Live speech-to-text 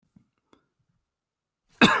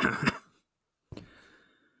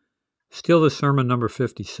Still this sermon number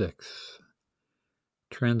 56,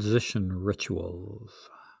 Transition Rituals.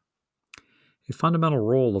 A fundamental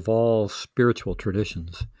role of all spiritual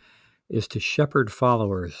traditions is to shepherd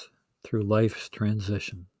followers through life's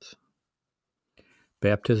transitions.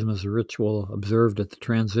 Baptism is a ritual observed at the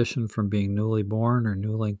transition from being newly born or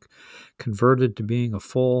newly converted to being a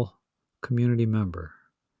full community member.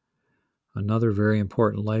 Another very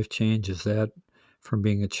important life change is that from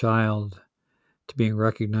being a child to being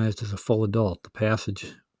recognized as a full adult. The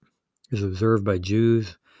passage is observed by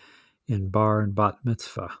Jews in bar and bat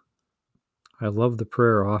mitzvah. I love the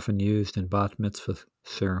prayer often used in bat mitzvah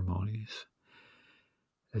ceremonies.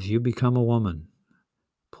 As you become a woman,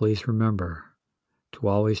 please remember to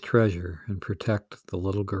always treasure and protect the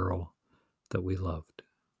little girl that we loved.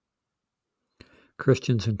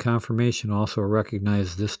 Christians in confirmation also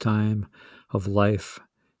recognize this time of life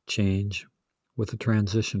change with a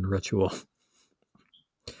transition ritual.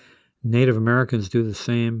 Native Americans do the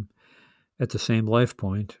same at the same life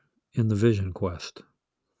point in the Vision Quest.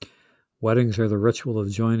 Weddings are the ritual of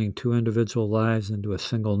joining two individual lives into a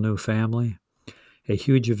single new family, a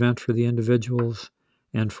huge event for the individuals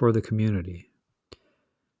and for the community.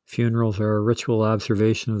 Funerals are a ritual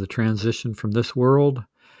observation of the transition from this world,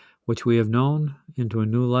 which we have known, into a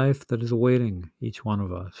new life that is awaiting each one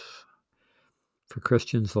of us. For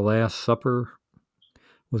Christians, the Last Supper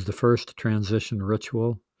was the first transition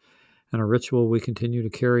ritual, and a ritual we continue to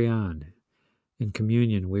carry on. In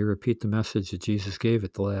communion, we repeat the message that Jesus gave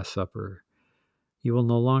at the Last Supper. You will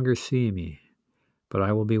no longer see me, but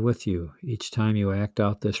I will be with you each time you act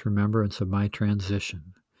out this remembrance of my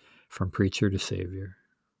transition from preacher to Savior.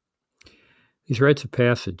 These rites of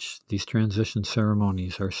passage, these transition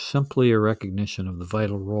ceremonies, are simply a recognition of the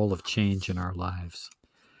vital role of change in our lives.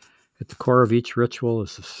 At the core of each ritual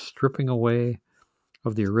is the stripping away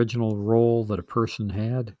of the original role that a person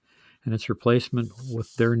had and its replacement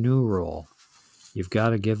with their new role. You've got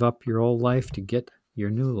to give up your old life to get your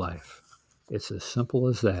new life. It's as simple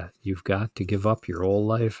as that. You've got to give up your old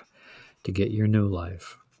life to get your new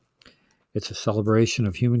life. It's a celebration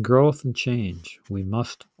of human growth and change. We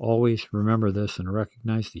must always remember this and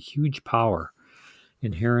recognize the huge power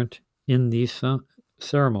inherent in these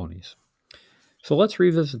ceremonies. So let's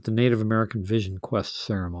revisit the Native American Vision Quest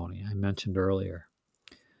ceremony I mentioned earlier.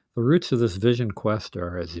 The roots of this Vision Quest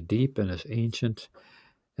are as deep and as ancient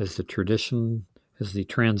as the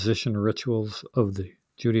transition rituals of the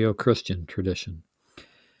Judeo-Christian tradition.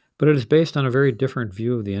 But it is based on a very different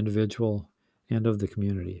view of the individual and of the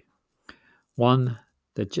community. One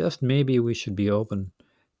that just maybe we should be open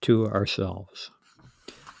to ourselves.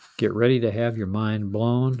 Get ready to have your mind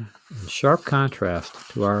blown. In sharp contrast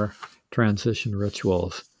to our transition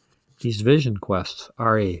rituals, these Vision Quests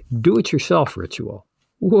are a do-it-yourself ritual.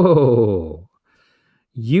 Whoa!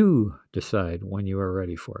 You decide when you are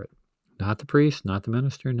ready for it. Not the priest, not the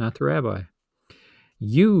minister, not the rabbi.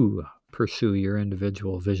 You pursue your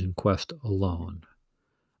individual Vision Quest alone,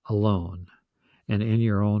 and in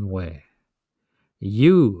your own way.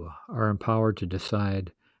 You are empowered to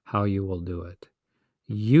decide how you will do it.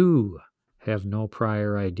 You have no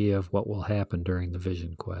prior idea of what will happen during the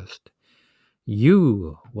Vision Quest.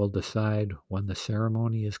 You will decide when the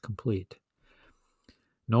ceremony is complete.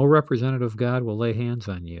 No representative of God will lay hands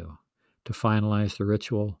on you to finalize the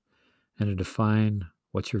ritual and to define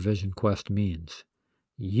what your Vision Quest means.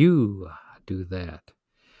 You do that.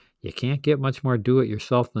 You can't get much more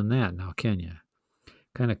do-it-yourself than that now, can you?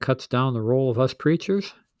 Kind of cuts down the role of us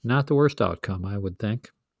preachers. Not the worst outcome, I would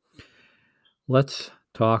think. Let's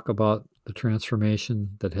talk about the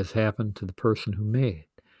transformation that has happened to the person who made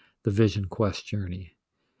the Vision Quest journey.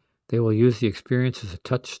 They will use the experience as a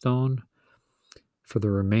touchstone for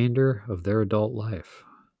the remainder of their adult life.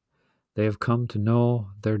 They have come to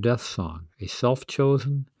know their death song, a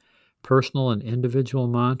self-chosen, personal and individual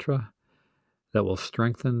mantra that will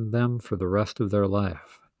strengthen them for the rest of their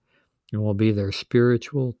life and will be their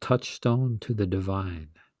spiritual touchstone to the divine.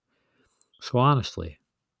 So honestly,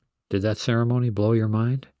 did that ceremony blow your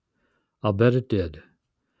mind? I'll bet it did.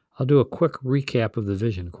 I'll do a quick recap of the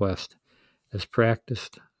Vision Quest as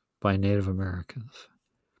practiced by Native Americans.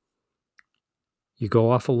 You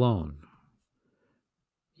go off alone.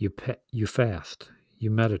 You fast.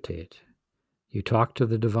 You meditate. You talk to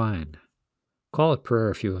the divine. Call it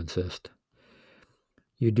prayer if you insist.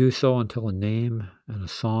 You do so until a name and a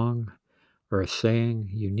song or a saying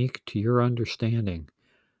unique to your understanding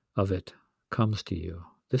of it comes to you.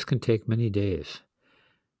 This can take many days.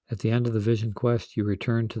 At the end of the Vision Quest, you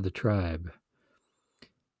return to the tribe.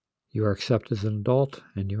 You are accepted as an adult,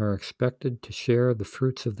 and you are expected to share the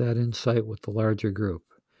fruits of that insight with the larger group.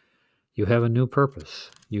 You have a new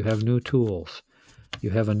purpose. You have new tools. You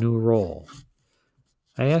have a new role.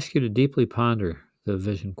 I ask you to deeply ponder the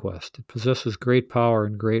vision quest. It possesses great power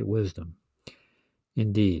and great wisdom.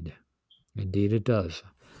 Indeed it does.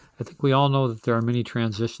 I think we all know that there are many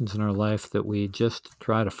transitions in our life that we just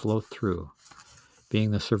try to float through.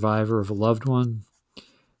 Being the survivor of a loved one,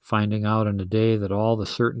 finding out in a day that all the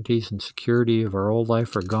certainties and security of our old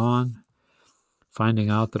life are gone, finding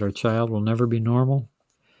out that our child will never be normal,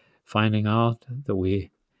 finding out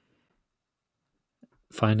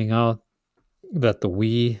that the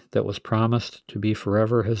we that was promised to be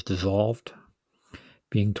forever has dissolved,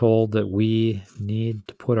 being told that we need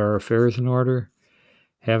to put our affairs in order,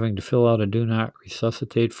 having to fill out a do not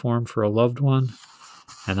resuscitate form for a loved one,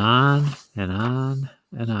 and on and on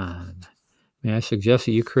and on. May I suggest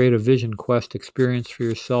that you create a vision quest experience for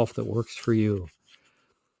yourself that works for you,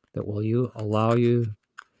 that will allow you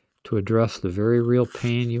to address the very real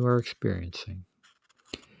pain you are experiencing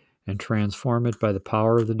and transform it by the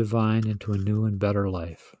power of the divine into a new and better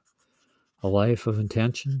life. A life of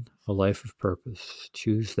intention, a life of purpose.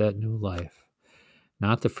 Choose that new life.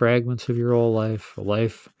 Not the fragments of your old life, a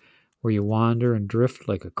life where you wander and drift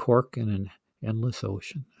like a cork in an endless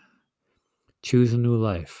ocean. Choose a new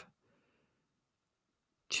life.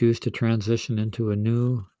 Choose to transition into a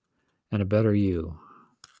new and a better you.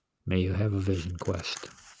 May you have a vision quest.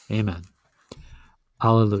 Amen.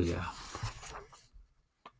 Hallelujah.